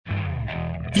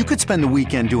You could spend the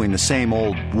weekend doing the same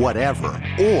old whatever,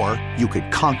 or you could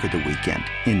conquer the weekend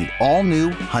in the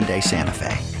all-new Hyundai Santa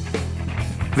Fe.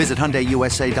 Visit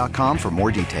HyundaiUSA.com for more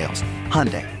details.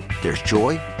 Hyundai, there's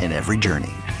joy in every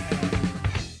journey.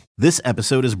 This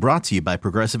episode is brought to you by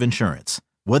Progressive Insurance.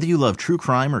 Whether you love true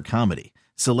crime or comedy,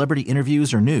 celebrity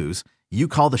interviews or news, you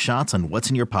call the shots on what's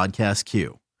in your podcast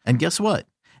queue. And guess what?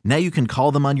 Now you can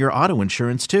call them on your auto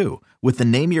insurance too with the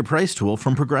Name Your Price tool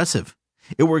from Progressive.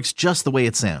 It works just the way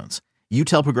it sounds. You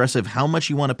tell Progressive how much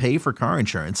you want to pay for car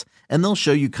insurance, and they'll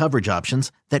show you coverage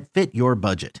options that fit your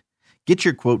budget. Get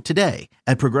your quote today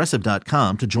at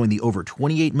Progressive.com to join the over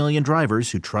 28 million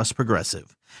drivers who trust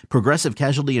Progressive. Progressive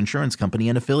Casualty Insurance Company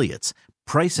and Affiliates.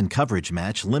 Price and coverage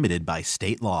match limited by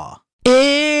state law.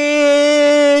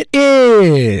 It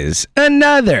is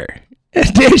another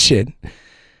edition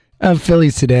of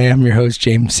Phillies Today. I'm your host,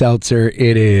 James Seltzer.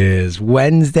 It is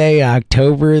Wednesday,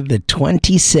 October the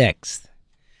 26th.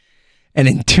 And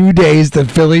in 2 days, the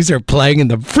Phillies are playing in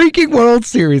the freaking World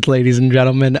Series, ladies and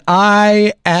gentlemen.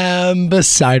 I am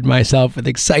beside myself with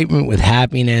excitement, with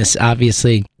happiness.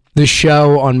 Obviously, the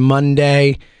show on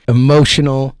Monday,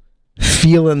 emotional,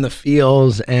 feeling the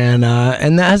feels, and that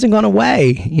hasn't gone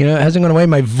away. You know, it hasn't gone away.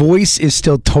 My voice is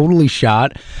still totally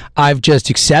shot. I've just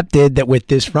accepted that with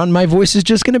this run, my voice is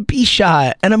just going to be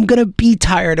shot, and I'm going to be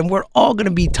tired, and we're all going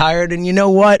to be tired, and you know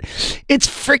what? It's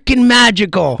freaking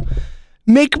magical.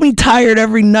 Make me tired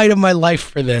every night of my life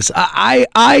for this.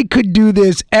 I could do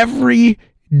this every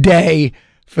day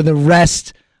for the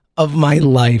rest of my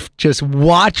life. Just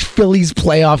watch Phillies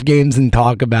playoff games and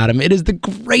talk about them. It is the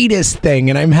greatest thing,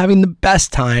 and I'm having the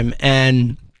best time,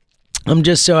 and I'm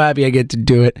just so happy I get to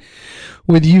do it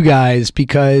with you guys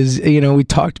because, you know, we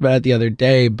talked about it the other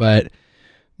day, but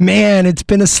man, it's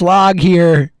been a slog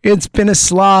here. It's been a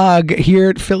slog here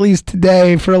at Phillies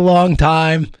Today for a long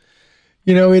time.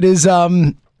 You know, it is,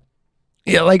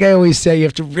 like I always say, you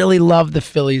have to really love the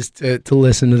Phillies to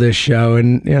listen to this show.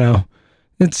 And, you know,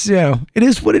 it's, you know, it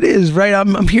is what it is, right?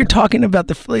 I'm here talking about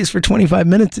the Phillies for 25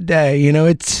 minutes a day. You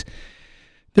know,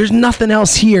 there's nothing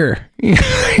else here.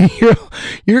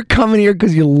 You're coming here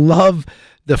because you love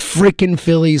the freaking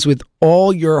Phillies with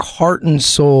all your heart and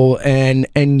soul, and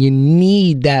you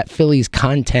need that Phillies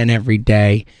content every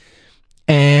day.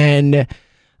 And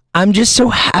I'm just so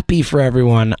happy for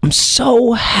everyone. I'm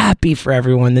so happy for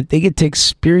everyone that they get to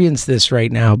experience this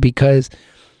right now because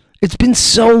it's been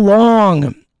so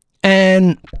long.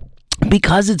 And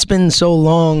because it's been so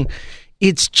long,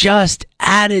 it's just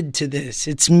added to this.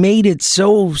 It's made it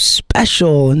so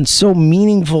special and so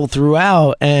meaningful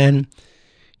throughout. And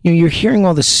you know, you're hearing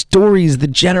all the stories, the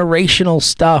generational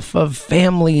stuff of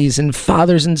families and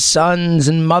fathers and sons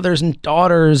and mothers and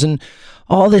daughters and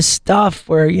all this stuff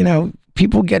where, you know,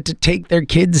 people get to take their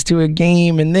kids to a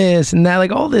game and this and that,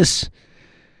 like all this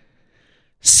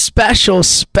special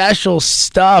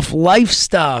stuff, life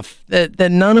stuff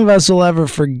that none of us will ever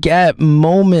forget,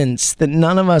 moments that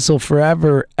none of us will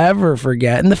forever, ever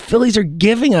forget. And the Phillies are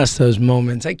giving us those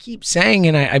moments. I keep saying,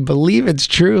 and I believe it's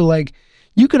true, like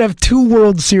you could have 2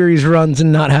 World Series runs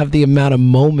and not have the amount of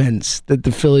moments that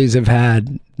the Phillies have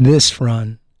had this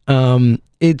run.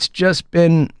 It's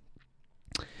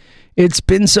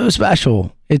been so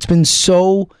special. It's been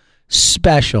so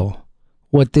special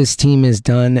what this team has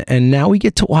done, and now we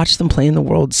get to watch them play in the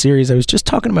World Series. I was just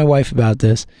talking to my wife about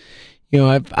this. You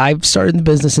know, I've started the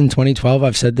business in 2012.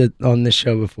 I've said that on this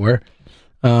show before.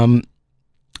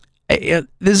 This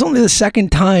is only the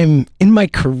second time in my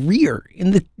career,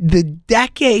 in the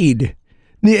decade,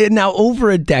 now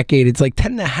over a decade, it's like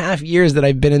 10 and a half years that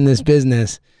I've been in this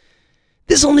business.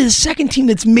 This is only the second team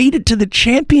that's made it to the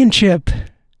championship.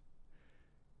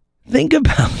 Think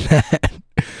about that.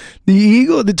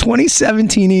 The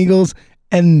 2017 Eagles,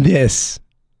 and this.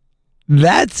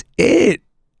 That's it.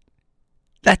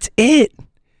 That's it.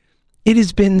 It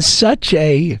has been such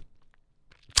a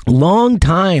long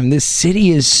time. This city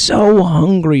is so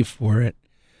hungry for it.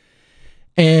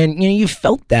 And, you know, you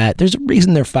felt that. There's a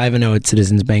reason they're 5-0 at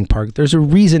Citizens Bank Park. There's a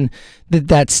reason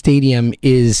that stadium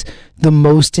is the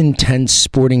most intense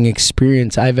sporting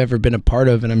experience I've ever been a part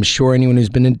of. And I'm sure anyone who's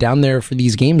been down there for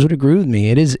these games would agree with me.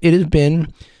 It has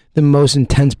been the most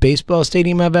intense baseball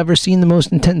stadium I've ever seen, the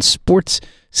most intense sports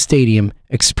stadium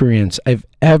experience I've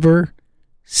ever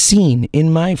seen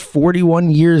in my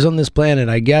 41 years on this planet.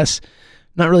 I guess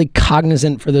not really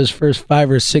cognizant for those first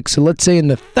 5 or 6. So let's say in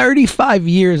the 35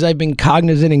 years I've been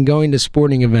cognizant and going to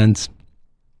sporting events.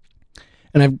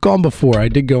 And I've gone before. I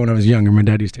did go when I was younger. My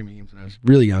dad used to take me games when I was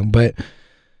really young. But,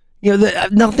 you know,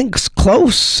 nothing's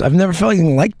close. I've never felt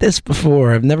anything like this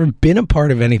before. I've never been a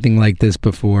part of anything like this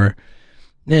before.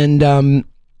 And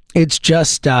it's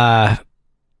just,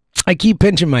 I keep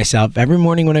pinching myself every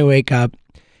morning when I wake up.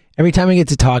 Every time I get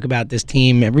to talk about this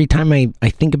team, every time I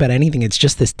think about anything, it's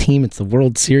just this team. It's the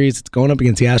World Series. It's going up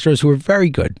against the Astros, who are very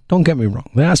good. Don't get me wrong.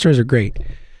 The Astros are great.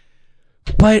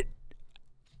 But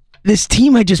this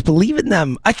team, I just believe in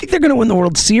them. I think they're going to win the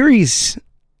World Series.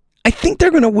 I think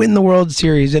they're going to win the World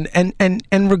Series, and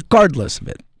regardless of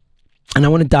it. And I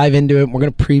want to dive into it. We're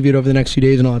going to preview it over the next few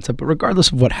days and all that stuff. But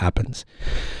regardless of what happens,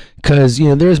 because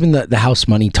there's been the house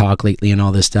money talk lately and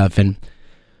all this stuff, and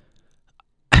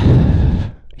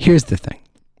here's the thing.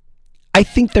 I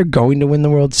think they're going to win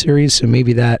the World Series, so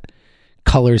maybe that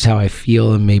colors how I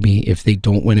feel, and maybe if they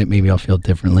don't win it, maybe I'll feel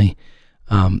differently.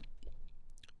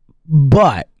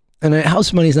 But, and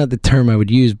house money is not the term I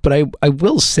would use, but I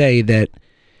will say that,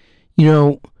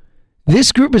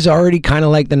 this group is already kind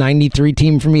of like the 93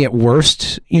 team for me at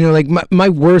worst. Like my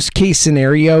worst case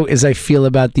scenario is I feel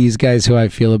about these guys who I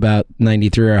feel about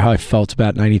 93, or how I felt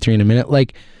about 93 in a minute.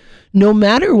 Like, no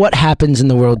matter what happens in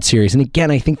the World Series, and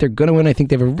again, I think they're going to win. I think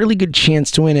they have a really good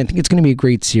chance to win. I think it's going to be a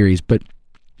great series. But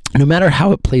no matter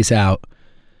how it plays out,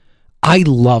 I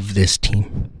love this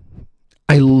team.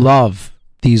 I love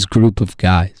these group of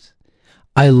guys.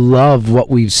 I love what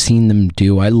we've seen them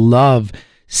do. I love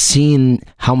seeing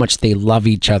how much they love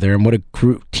each other and what a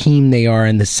group team they are,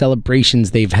 and the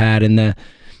celebrations they've had, and the,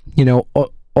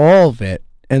 all of it.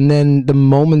 And then the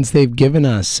moments they've given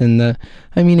us, and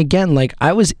again, like,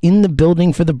 I was in the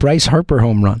building for the Bryce Harper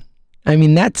home run.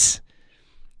 It's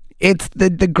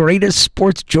the greatest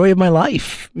sports joy of my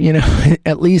life,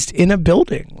 at least in a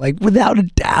building, like, without a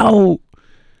doubt,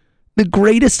 the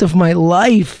greatest of my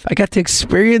life. I got to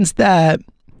experience that.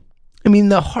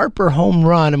 The Harper home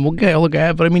run, and we'll get a look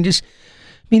at it, but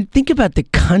think about the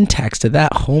context of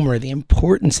that homer, the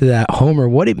importance of that homer,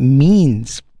 what it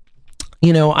means.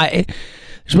 There's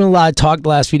been a lot of talk the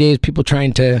last few days, people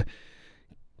trying to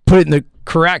put it in the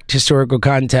correct historical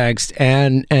context,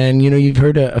 and you've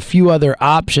heard a few other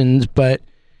options, but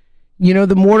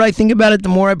the more I think about it, the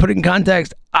more I put it in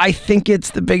context. I think it's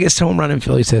the biggest home run in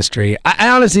Phillies history. I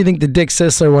honestly think the Dick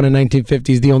Sisler one in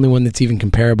 1950 is the only one that's even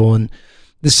comparable, and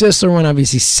the Sisler one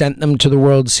obviously sent them to the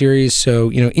World Series.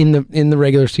 So, in the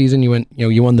regular season, you won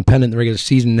the pennant in the regular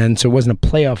season then, so it wasn't a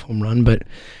playoff home run, but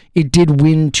it did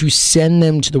win to send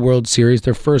them to the World Series,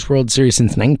 their first World Series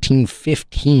since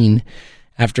 1915,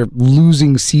 after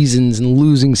losing seasons,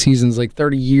 like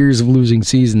 30 years of losing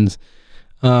seasons.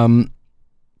 So,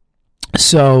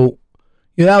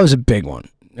 that was a big one.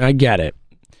 I get it.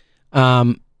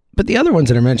 But the other ones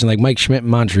that I mentioned, like Mike Schmidt in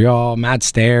Montreal, Matt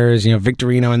Stairs,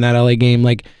 Victorino in that LA game,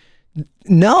 like,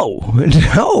 no.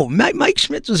 Mike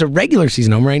Schmidt was a regular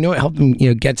season homer. I know it helped them,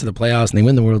 get to the playoffs, and they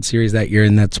win the World Series that year,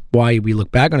 and that's why we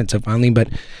look back on it so fondly.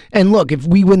 And look, if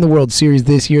we win the World Series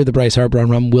this year, the Bryce Harper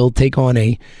home run will take on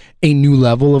a new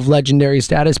level of legendary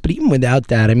status. But even without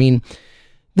that,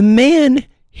 the man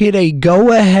hit a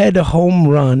go-ahead home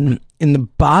run in the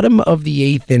bottom of the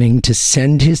eighth inning to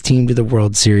send his team to the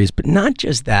World Series. But not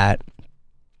just that,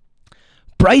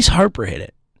 Bryce Harper hit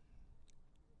it.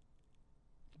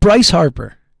 Bryce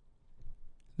Harper,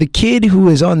 the kid who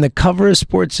was on the cover of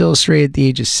Sports Illustrated at the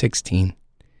age of 16,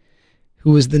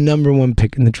 who was the number one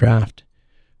pick in the draft,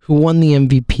 who won the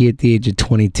MVP at the age of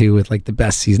 22 with like the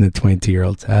best season that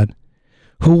 22-year-olds had,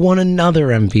 who won another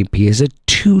MVP as a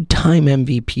 2-time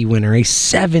MVP winner, a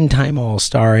 7-time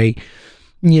All-Star, he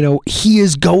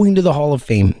is going to the Hall of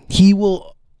Fame. He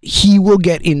will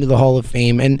get into the Hall of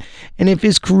Fame, and if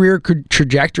his career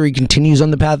trajectory continues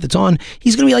on the path it's on,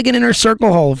 he's going to be like an Inner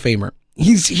Circle Hall of Famer.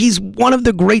 He's one of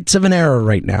the greats of an era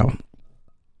right now.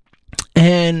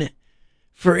 And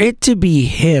for it to be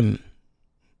him,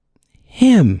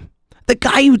 the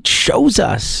guy who chose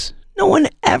us. No one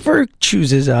ever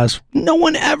chooses us. No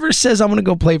one ever says, I'm going to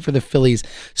go play for the Phillies.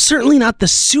 Certainly not the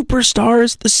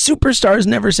superstars. The superstars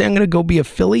never say, I'm going to go be a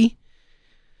Philly.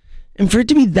 And for it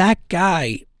to be that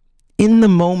guy in the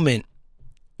moment,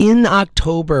 in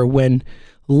October, when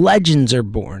legends are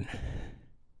born.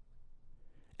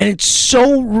 And it's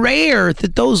so rare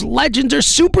that those legends are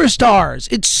superstars.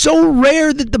 It's so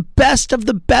rare that the best of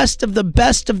the best of the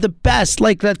best of the best,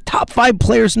 like the top 5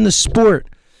 players in the sport,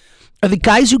 are the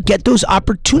guys who get those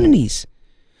opportunities.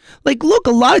 Like, look,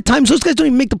 a lot of times those guys don't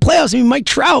even make the playoffs. Mike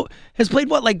Trout has played,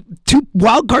 2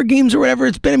 wild card games or whatever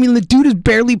it's been. The dude has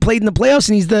barely played in the playoffs,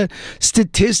 and he's the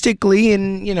statistically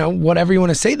and, whatever you want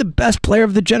to say, the best player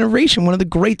of the generation, one of the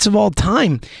greats of all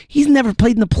time. He's never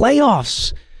played in the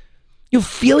playoffs.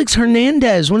 Felix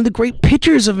Hernandez, one of the great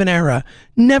pitchers of an era,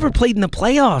 never played in the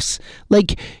playoffs.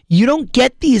 Like, you don't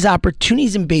get these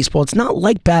opportunities in baseball. It's not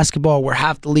like basketball where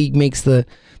half the league makes the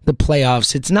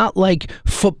playoffs. It's not like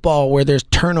football where there's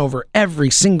turnover every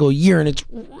single year, and it's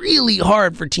really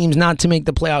hard for teams not to make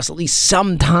the playoffs at least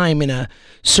sometime in a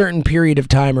certain period of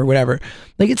time or whatever.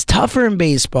 Like, it's tougher in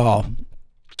baseball.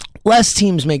 Less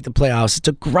teams make the playoffs. It's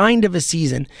a grind of a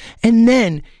season. And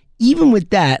then, even with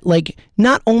that, like,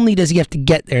 not only does he have to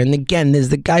get there, and again, there's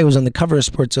the guy who's on the cover of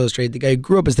Sports Illustrated, the guy who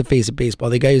grew up as the face of baseball,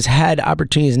 the guy who's had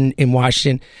opportunities in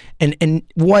Washington and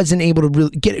wasn't able to really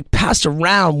get it passed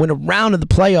around, win a round of the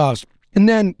playoffs. And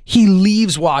then he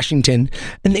leaves Washington,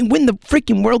 and they win the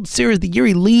freaking World Series the year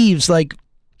he leaves. Like,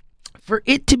 for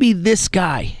it to be this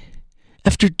guy,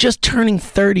 after just turning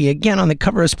 30, again, on the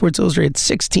cover of Sports Illustrated,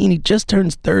 16, he just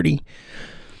turns 30.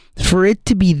 For it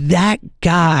to be that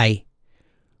guy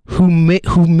who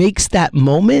makes that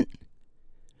moment,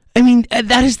 I mean,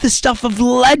 that is the stuff of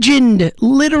legend,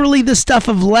 literally the stuff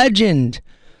of legend.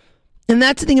 And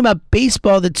that's the thing about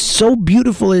baseball that's so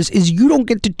beautiful is you don't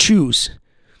get to choose.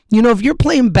 You know, if you're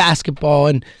playing basketball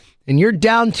and you're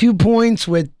down 2 points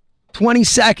with 20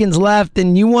 seconds left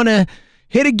and you want to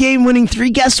hit a game-winning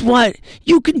three, guess what?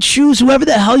 You can choose whoever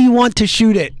the hell you want to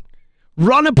shoot it.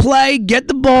 Run a play, get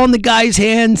the ball in the guy's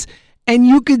hands, and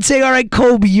you could say, all right,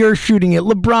 Kobe, you're shooting it.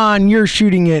 LeBron, you're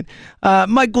shooting it.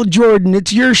 Michael Jordan,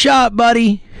 it's your shot,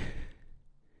 buddy.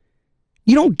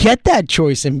 You don't get that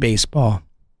choice in baseball.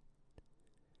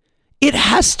 It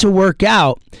has to work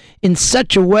out in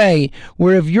such a way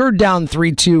where if you're down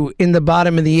 3-2 in the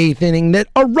bottom of the 8th inning, that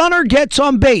a runner gets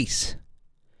on base.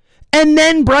 And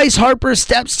then Bryce Harper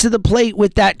steps to the plate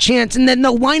with that chance. And then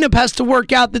the lineup has to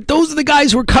work out that those are the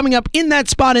guys who are coming up in that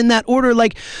spot, in that order.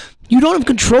 Like, you don't have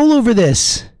control over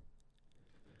this.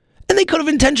 And they could have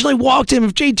intentionally walked him.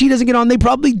 If JT doesn't get on, they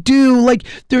probably do. Like,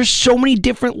 there's so many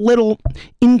different little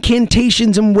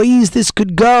incantations and ways this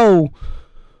could go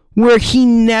where he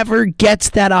never gets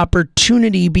that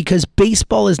opportunity because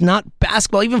baseball is not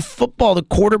basketball. Even football, the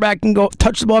quarterback can go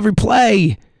touch the ball every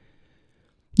play.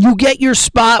 You get your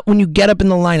spot when you get up in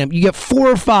the lineup. You get 4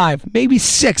 or 5, maybe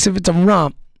 6 if it's a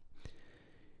romp.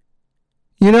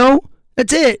 You know?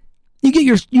 That's it. You get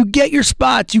your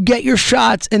spots, you get your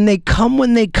shots, and they come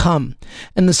when they come.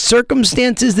 And the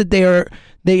circumstances that they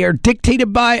are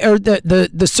dictated by, or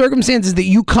the circumstances that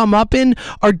you come up in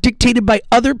are dictated by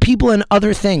other people and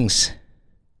other things.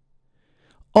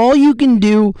 All you can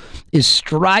do is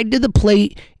stride to the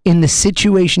plate in the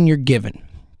situation you're given.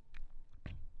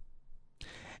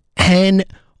 And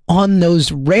on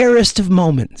those rarest of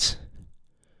moments,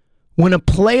 when a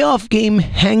playoff game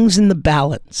hangs in the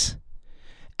balance,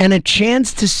 and a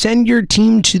chance to send your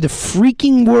team to the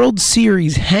freaking World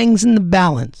Series hangs in the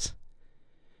balance,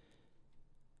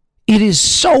 it is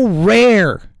so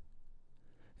rare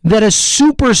that a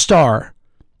superstar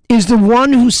is the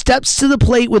one who steps to the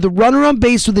plate with a runner on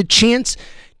base with a chance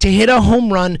to hit a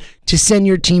home run to send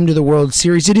your team to the World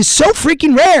Series. It is so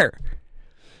freaking rare.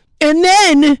 And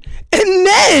then,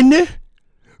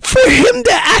 for him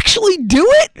to actually do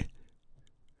it,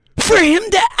 for him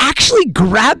to actually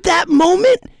grab that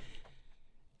moment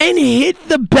and hit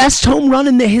the best home run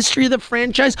in the history of the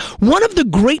franchise, one of the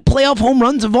great playoff home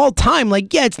runs of all time.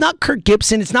 Like, yeah, it's not Kirk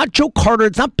Gibson, it's not Joe Carter,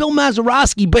 it's not Bill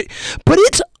Mazeroski, but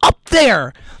it's up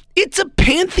there. It's a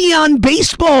Pantheon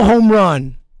baseball home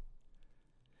run.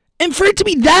 And for it to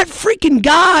be that freaking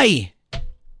guy,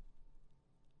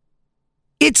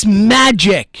 it's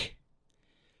magic.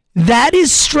 That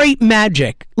is straight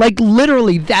magic. Like,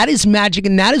 literally, that is magic,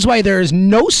 and that is why there is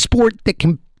no sport that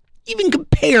can even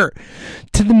compare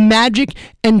to the magic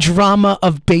and drama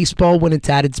of baseball when it's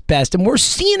at its best. And we're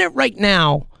seeing it right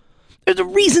now. There's a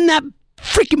reason that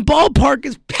freaking ballpark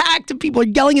is packed and people are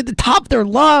yelling at the top of their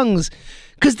lungs,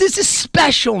 because this is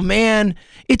special, man.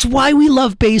 It's why we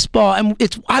love baseball, and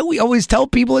it's why we always tell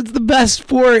people it's the best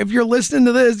sport. If you're listening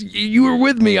to this, you are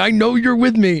with me. I know you're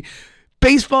with me.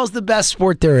 Baseball's the best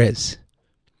sport there is.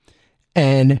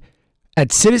 And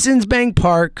at Citizens Bank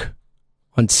Park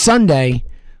on Sunday,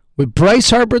 with Bryce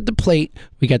Harper at the plate,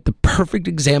 we got the perfect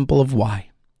example of why.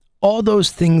 All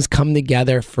those things come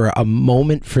together for a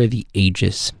moment for the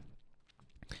ages.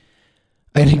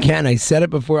 And again, I said it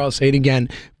before, I'll say it again,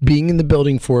 being in the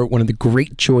building for it, one of the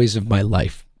great joys of my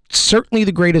life. Certainly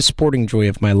the greatest sporting joy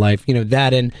of my life,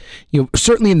 that, and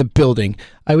certainly in the building.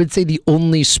 I would say the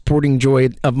only sporting joy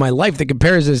of my life that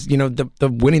compares is the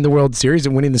winning the World Series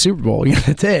and winning the Super Bowl.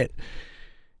 That's it.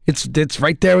 It's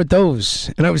right there with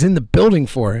those, and I was in the building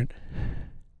for it.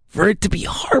 For it to be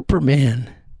Harper,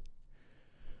 man,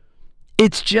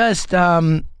 it's just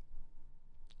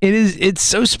It's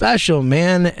so special,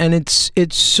 man, and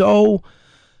it's so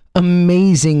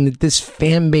amazing that this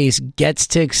fan base gets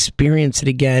to experience it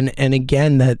again and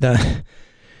again. That the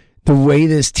way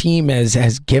this team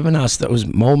has given us those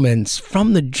moments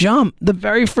from the jump. The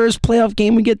very first playoff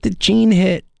game, we get the Gene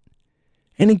hit,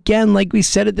 and again, like we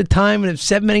said at the time and have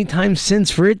said many times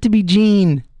since, for it to be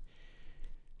Gene,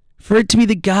 for it to be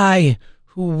the guy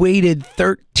who waited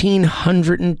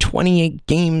 1,328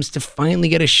 games to finally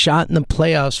get a shot in the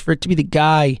playoffs, for it to be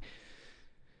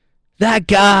that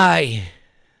guy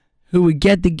who would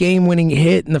get the game-winning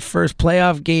hit in the first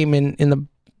playoff game in the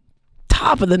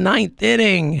top of the ninth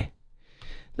inning.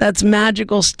 That's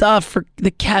magical stuff. For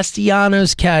the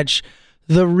Castellanos catch,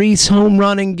 the Reese home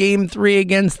run in Game 3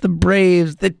 against the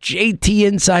Braves, the JT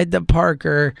inside the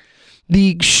Parker,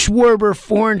 the Schwarber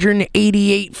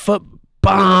 488-foot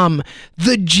bomb,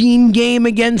 the Gene game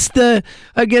against the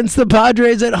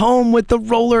Padres at home with the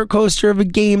roller coaster of a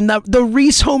game, the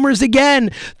Reese homers again,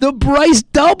 the Bryce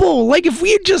double. Like, if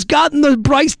we had just gotten the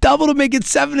Bryce double to make it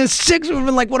 7-6, it would have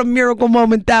been like, what a miracle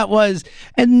moment that was.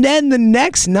 And then the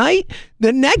next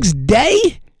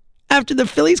day, after the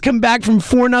Phillies come back from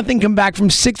 4-0, come back from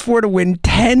 6-4 to win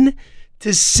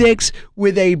 10-6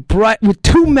 with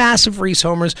two massive Reese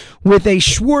homers, with a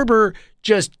Schwarber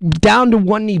just down to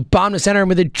one knee, bomb to center, and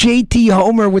with a JT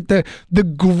homer with the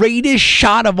greatest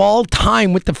shot of all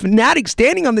time, with the fanatic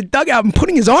standing on the dugout and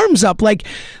putting his arms up. Like,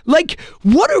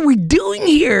 what are we doing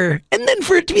here? And then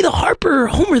for it to be the Harper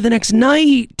homer the next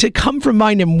night to come from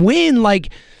behind and win,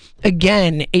 like,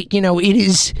 again, it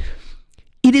is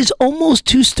almost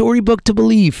too storybook to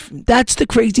believe. That's the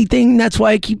crazy thing. That's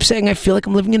why I keep saying I feel like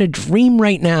I'm living in a dream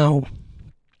right now.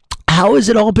 How has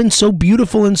it all been so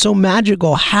beautiful and so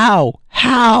magical? How?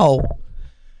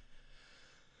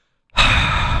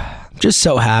 I'm just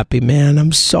so happy, man.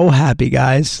 I'm so happy,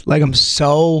 guys. Like, I'm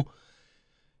so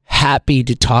happy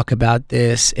to talk about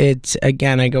this. It's,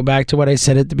 again, I go back to what I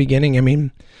said at the beginning. I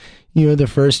mean, the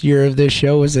first year of this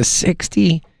show was a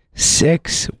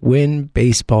 66-win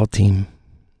baseball team.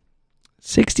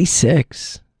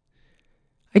 66.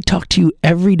 I talk to you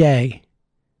every day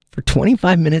for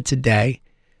 25 minutes a day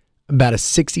about a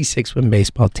 66-win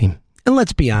baseball team. And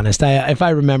let's be honest, if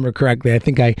I remember correctly, I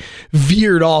think I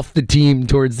veered off the team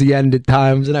towards the end at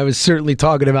times, and I was certainly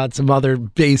talking about some other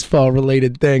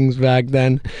baseball-related things back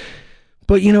then.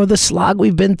 But, the slog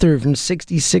we've been through from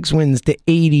 66 wins to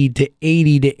 80 to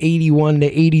 80 to 81 to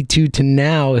 82 to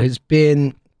now has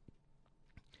been,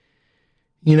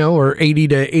 or 80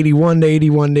 to 81 to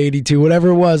 81 to 82, whatever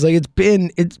it was. Like, it's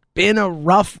been a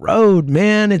rough road,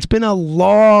 man. It's been a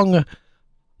long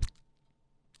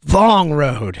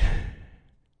road.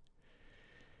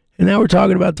 And now we're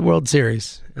talking about the World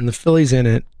Series and the Phillies in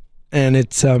it. And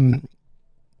it's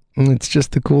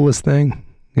just the coolest thing.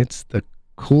 It's the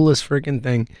coolest freaking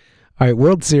thing. All right,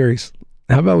 World Series.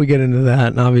 How about we get into that?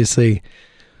 And obviously,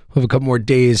 we'll have a couple more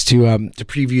days to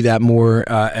preview that more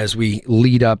as we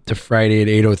lead up to Friday at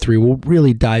 8:03. We'll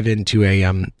really dive into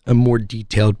a more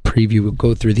detailed preview. We'll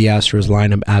go through the Astros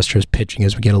lineup, Astros pitching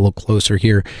as we get a little closer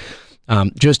here.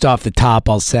 Just off the top,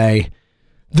 I'll say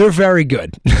they're very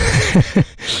good.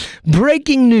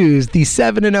 Breaking news, the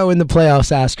 7-0 in the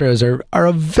playoffs Astros are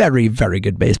a very, very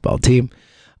good baseball team.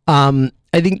 I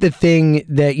think the thing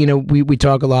that, we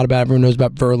talk a lot about, everyone knows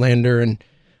about Verlander, and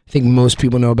I think most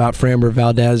people know about Framber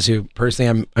Valdez, who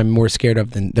personally I'm more scared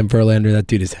of than Verlander. That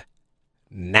dude is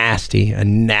nasty, a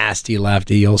nasty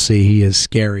lefty. You'll see he is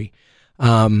scary.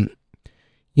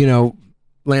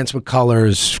 Lance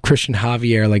McCullers, Christian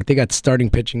Javier, like, they got starting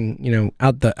pitching,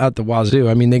 out the wazoo.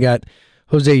 I mean, they got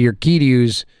Jose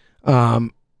Urquidy,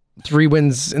 3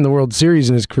 wins in the World Series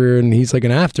in his career, and he's like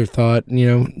an afterthought.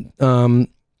 The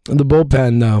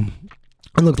bullpen, though.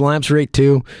 And look, the Lamps are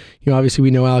 8-2. Obviously we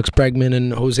know Alex Bregman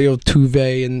and Jose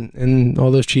Altuve and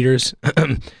all those cheaters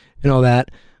and all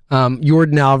that.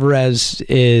 Yordan Alvarez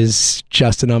is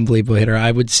just an unbelievable hitter,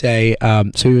 I would say.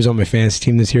 So he was on my fantasy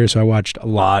team this year, so I watched a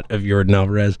lot of Yordan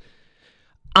Alvarez.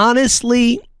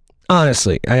 Honestly, I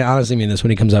honestly mean this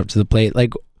when he comes up to the plate.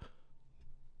 Like,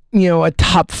 a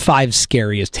top 5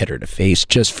 scariest hitter to face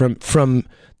just from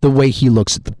the way he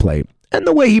looks at the plate and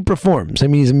the way he performs. I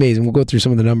mean, he's amazing. We'll go through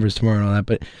some of the numbers tomorrow and all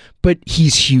that, but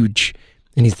he's huge,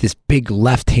 and he's this big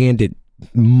left-handed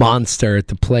monster at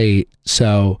the plate.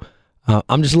 So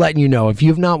I'm just letting you know, if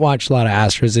you've not watched a lot of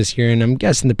Astros this year, and I'm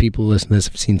guessing the people who listen to this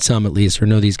have seen some at least, or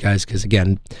know these guys, because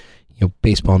again,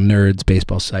 baseball nerds,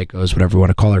 baseball psychos, whatever we want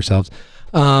to call ourselves.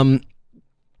 If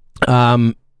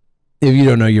you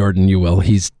don't know Yordan, you will.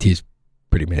 He's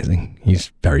pretty amazing.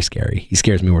 He's very scary. He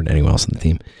scares me more than anyone else on the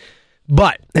team.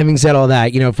 But having said all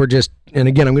that, if we're just, and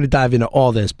again, I'm going to dive into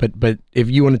all this, but if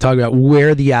you want to talk about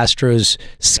where the Astros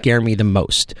scare me the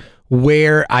most,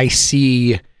 where I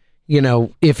see,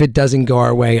 if it doesn't go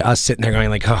our way, us sitting there going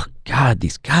like, oh God,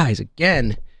 these guys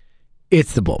again,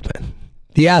 it's the bullpen.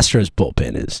 The Astros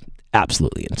bullpen is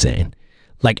absolutely insane.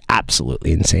 Like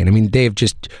absolutely insane. I mean, they've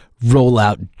just roll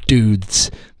out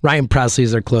dudes. Ryan Presley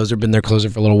is their closer, been their closer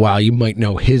for a little while. You might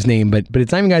know his name, but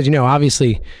it's not even guys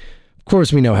obviously. Of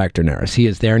course, we know Hector Neris. He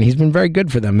is there, and he's been very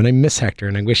good for them, and I miss Hector,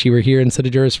 and I wish he were here instead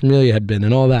of Juris Familia had been,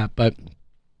 and all that, but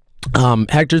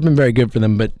Hector's been very good for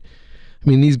them, but, I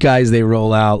mean, these guys they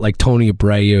roll out, like Tony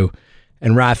Abreu,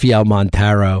 and Rafael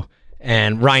Montero,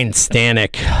 and Ryan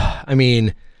Stanek, I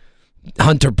mean,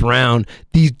 Hunter Brown,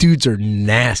 these dudes are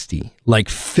nasty, like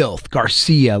filth.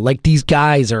 Garcia, like these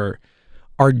guys are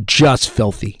just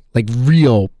filthy, like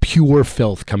real pure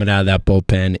filth coming out of that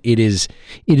bullpen. It is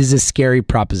a scary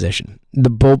proposition. The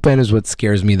bullpen is what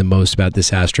scares me the most about this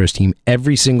Astros team.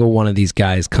 Every single one of these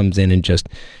guys comes in and just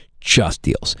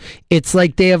deals. It's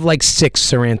like they have like 6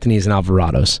 Sir Anthony's and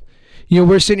Alvarados.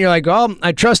 We're sitting here like, oh,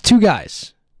 I trust 2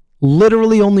 guys.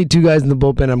 Literally only 2 guys in the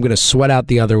bullpen. I'm going to sweat out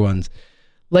the other ones.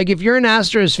 Like, if you're an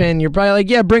Astros fan, you're probably like,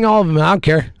 yeah, bring all of them. I don't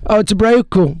care. Oh, it's Abreu?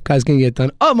 Cool. Guy's going to get it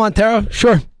done. Oh, Montero?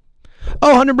 Sure.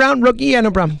 Oh, Hunter Brown? Rookie? Yeah,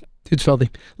 no problem. Dude's filthy.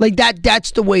 Like,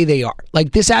 that's the way they are.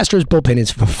 Like, this Astros bullpen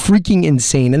is freaking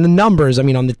insane. And the numbers, I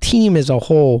mean, on the team as a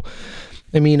whole,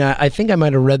 I mean, I think I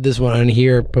might have read this one on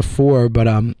here before, but,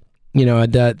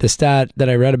 the stat that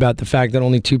I read about the fact that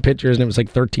only 2 pitchers, and it was like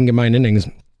 13 combined innings,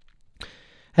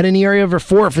 had an ERA over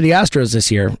 4 for the Astros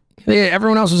this year.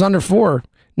 Everyone else was under 4.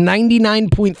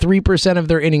 99.3% of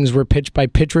their innings were pitched by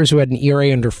pitchers who had an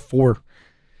ERA under 4.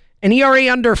 An ERA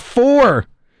under 4.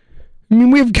 I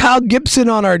mean, we have Kyle Gibson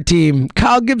on our team.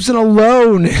 Kyle Gibson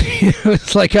alone.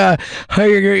 It's like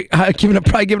probably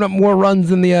giving up more runs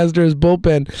than the Astros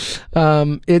bullpen.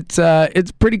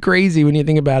 It's pretty crazy when you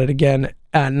think about it. Again,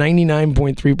 at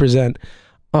 99.3%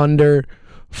 under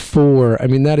 4. I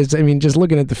mean, just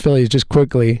looking at the Phillies just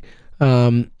quickly.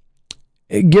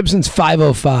 Gibson's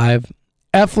 505.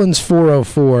 Eflin's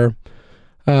 404,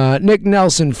 Nick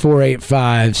Nelson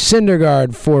 485,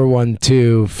 Syndergaard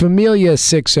 412, Familia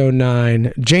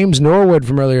 609, James Norwood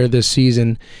from earlier this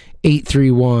season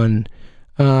 831,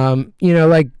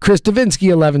 like Chris Davinsky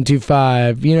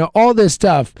 1125, all this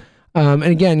stuff. And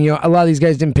again, a lot of these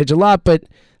guys didn't pitch a lot, but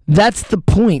that's the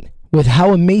point with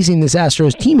how amazing this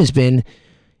Astros team has been.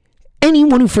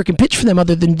 Anyone who freaking pitched for them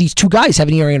other than these 2 guys have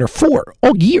an ERA under 4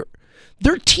 all year.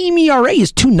 Their team ERA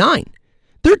is 2.9.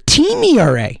 Their team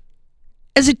ERA,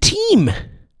 as a team,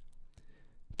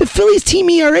 the Phillies team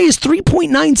ERA is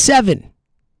 3.97.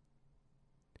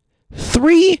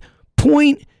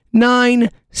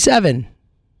 3.97.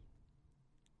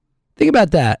 Think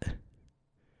about that.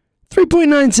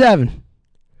 3.97.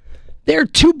 They're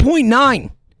 2.9.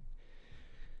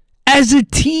 As a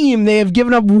team, they have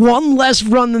given up 1 less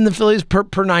run than the Phillies per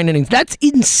 9 innings. That's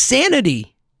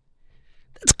insanity.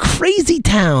 That's crazy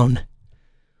town.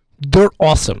 They're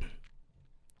awesome.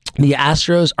 The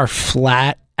Astros are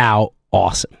flat out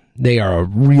awesome. They are a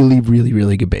really, really,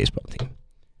 really good baseball team.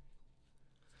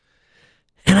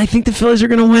 And I think the Phillies are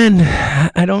going to win.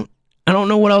 I don't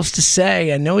know what else to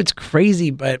say. I know it's crazy,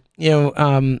 but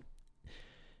I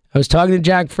was talking to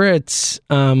Jack Fritz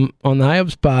on the High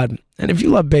Ups Pod, and if you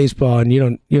love baseball and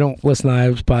you don't listen to the High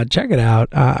Ups Pod, check it out.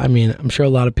 I mean, I'm sure a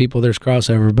lot of people there's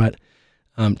crossover, but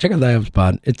check out the High Ups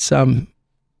Pod. It's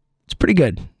pretty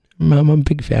good. I'm a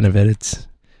big fan of it. It's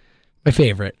my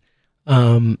favorite.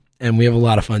 And we have a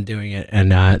lot of fun doing it.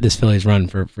 And this Phillies run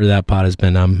for that pod has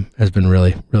been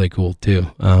really, really cool too.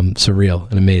 Surreal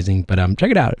and amazing. But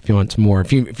check it out if you want some more.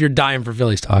 If you're dying for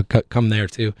Phillies talk, come there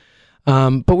too.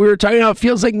 But we were talking about, it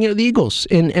feels like, the Eagles.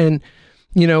 And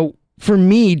for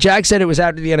me, Jack said it was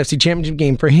after the NFC Championship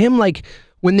game. For him, like,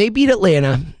 when they beat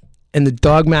Atlanta and the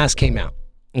dog mask came out,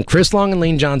 and Chris Long and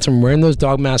Lane Johnson were wearing those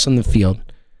dog masks on the field,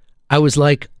 I was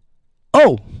like,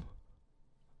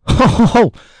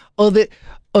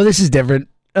 this is different.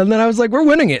 And then I was like, we're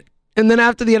winning it. And then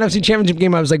after the NFC Championship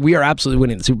game, I was like, we are absolutely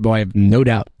winning the Super Bowl. I have no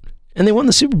doubt. And they won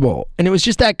the Super Bowl. And it was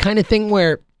just that kind of thing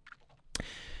where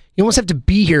you almost have to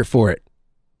be here for it.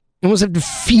 You almost have to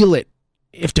feel it.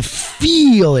 You have to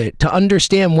feel it to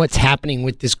understand what's happening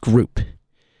with this group. And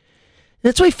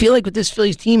that's what I feel like with this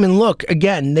Phillies team. And look,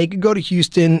 again, they could go to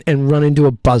Houston and run into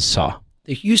a buzzsaw.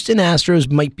 The Houston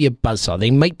Astros might be a buzzsaw. They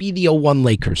might be the 0-1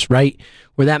 Lakers, right?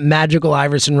 Where that magical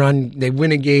Iverson run, they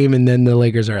win a game, and then the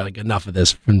Lakers are like, enough of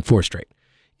this from 4 straight.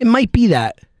 It might be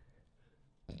that.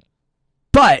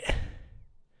 But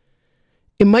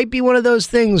it might be one of those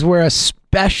things where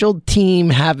special team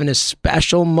having a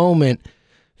special moment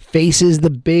faces the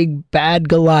big bad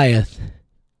Goliath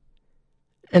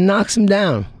and knocks him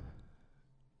down.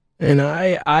 And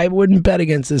I wouldn't bet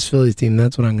against this Phillies team.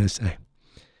 That's what I'm going to say.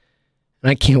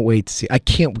 And I can't wait to see.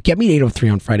 Get me at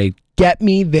 8:03 on Friday. Get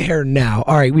me there now.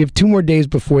 All right, we have 2 more days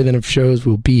before then of shows.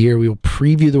 We'll be here. We will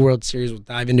preview the World Series. We'll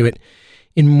dive into it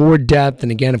in more depth.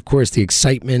 And again, of course, the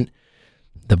excitement,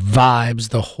 the vibes,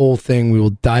 the whole thing. We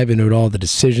will dive into it all, the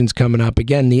decisions coming up.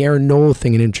 Again, the Aaron Nola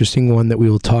thing, an interesting one that we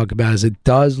will talk about, is it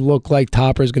does look like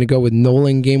Topper is going to go with Nola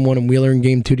in Game 1 and Wheeler in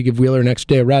Game 2 to give Wheeler an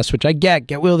extra day of rest, which I get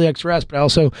Wheeler the extra rest, but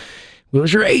also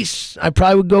Wheeler's your ace. I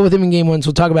probably would go with him in Game 1, so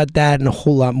we'll talk about that and a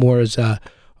whole lot more as over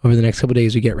the next couple of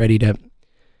days we get ready to,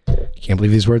 can't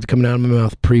believe these words are coming out of my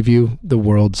mouth, preview the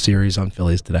World Series on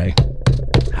Phillies Today.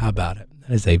 How about it?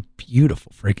 That is a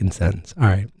beautiful freaking sentence. All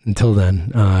right, until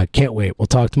then, can't wait. We'll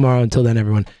talk tomorrow. Until then,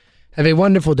 everyone, have a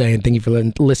wonderful day, and thank you for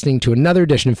listening to another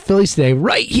edition of Phillies Today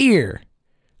right here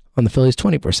on the Phillies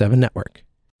 24/7 Network.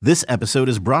 This episode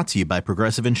is brought to you by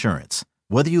Progressive Insurance.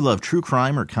 Whether you love true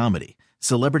crime or comedy,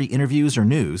 celebrity interviews or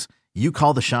news, you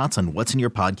call the shots on what's in your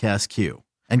podcast queue.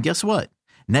 And guess what?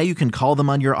 Now you can call them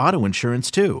on your auto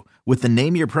insurance too with the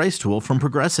Name Your Price tool from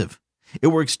Progressive. It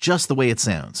works just the way it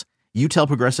sounds. You tell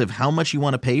Progressive how much you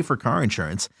want to pay for car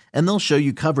insurance, and they'll show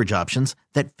you coverage options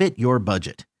that fit your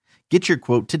budget. Get your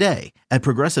quote today at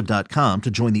Progressive.com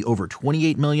to join the over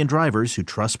 28 million drivers who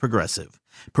trust Progressive.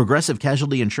 Progressive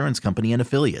Casualty Insurance Company and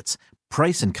Affiliates.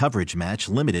 Price and coverage match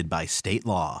limited by state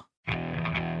law.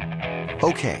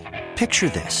 Okay, picture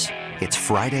this. It's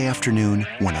Friday afternoon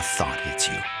when a thought hits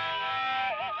you.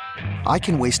 I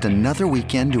can waste another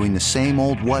weekend doing the same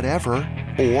old whatever,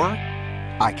 or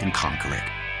I can conquer it.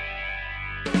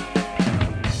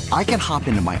 I can hop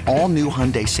into my all-new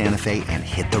Hyundai Santa Fe and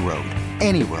hit the road.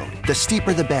 Any road. The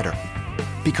steeper, the better.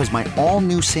 Because my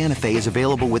all-new Santa Fe is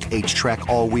available with H-Track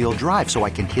all-wheel drive, so I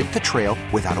can hit the trail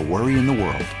without a worry in the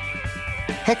world.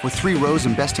 Heck, with 3 rows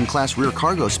and best-in-class rear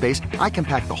cargo space, I can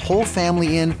pack the whole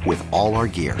family in with all our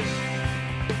gear.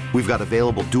 We've got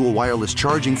available dual wireless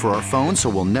charging for our phones, so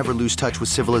we'll never lose touch with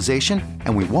civilization,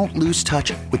 and we won't lose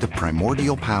touch with the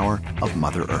primordial power of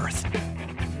Mother Earth.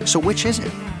 So which is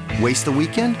it? Waste the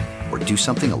weekend or do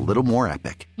something a little more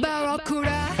epic?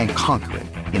 And conquer it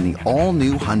in the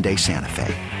all-new Hyundai Santa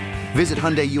Fe. Visit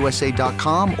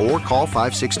HyundaiUSA.com or call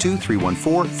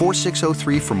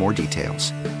 562-314-4603 for more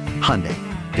details. Hyundai,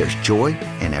 there's joy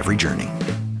in every journey.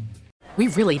 We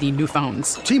really need new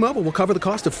phones. T-Mobile will cover the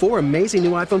cost of 4 amazing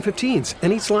new iPhone 15s,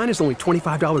 and each line is only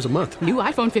 $25 a month. New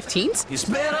iPhone 15s? It's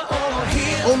better over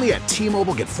here. Only at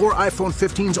T-Mobile, get 4 iPhone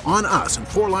 15s on us and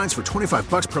 4 lines for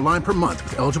 $25 per line per month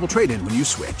with eligible trade-in when you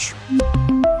switch.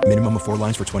 Minimum of 4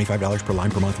 lines for $25 per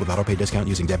line per month with autopay discount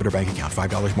using debit or bank account.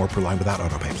 $5 more per line without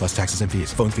autopay, plus taxes and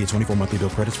fees. Phone fee at 24 monthly bill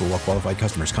credits for well-qualified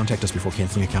customers. Contact us before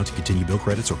canceling account to continue bill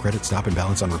credits or credit stop and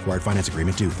balance on required finance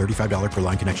agreement due. $35 per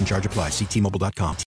line connection charge applies. See T-Mobile.com.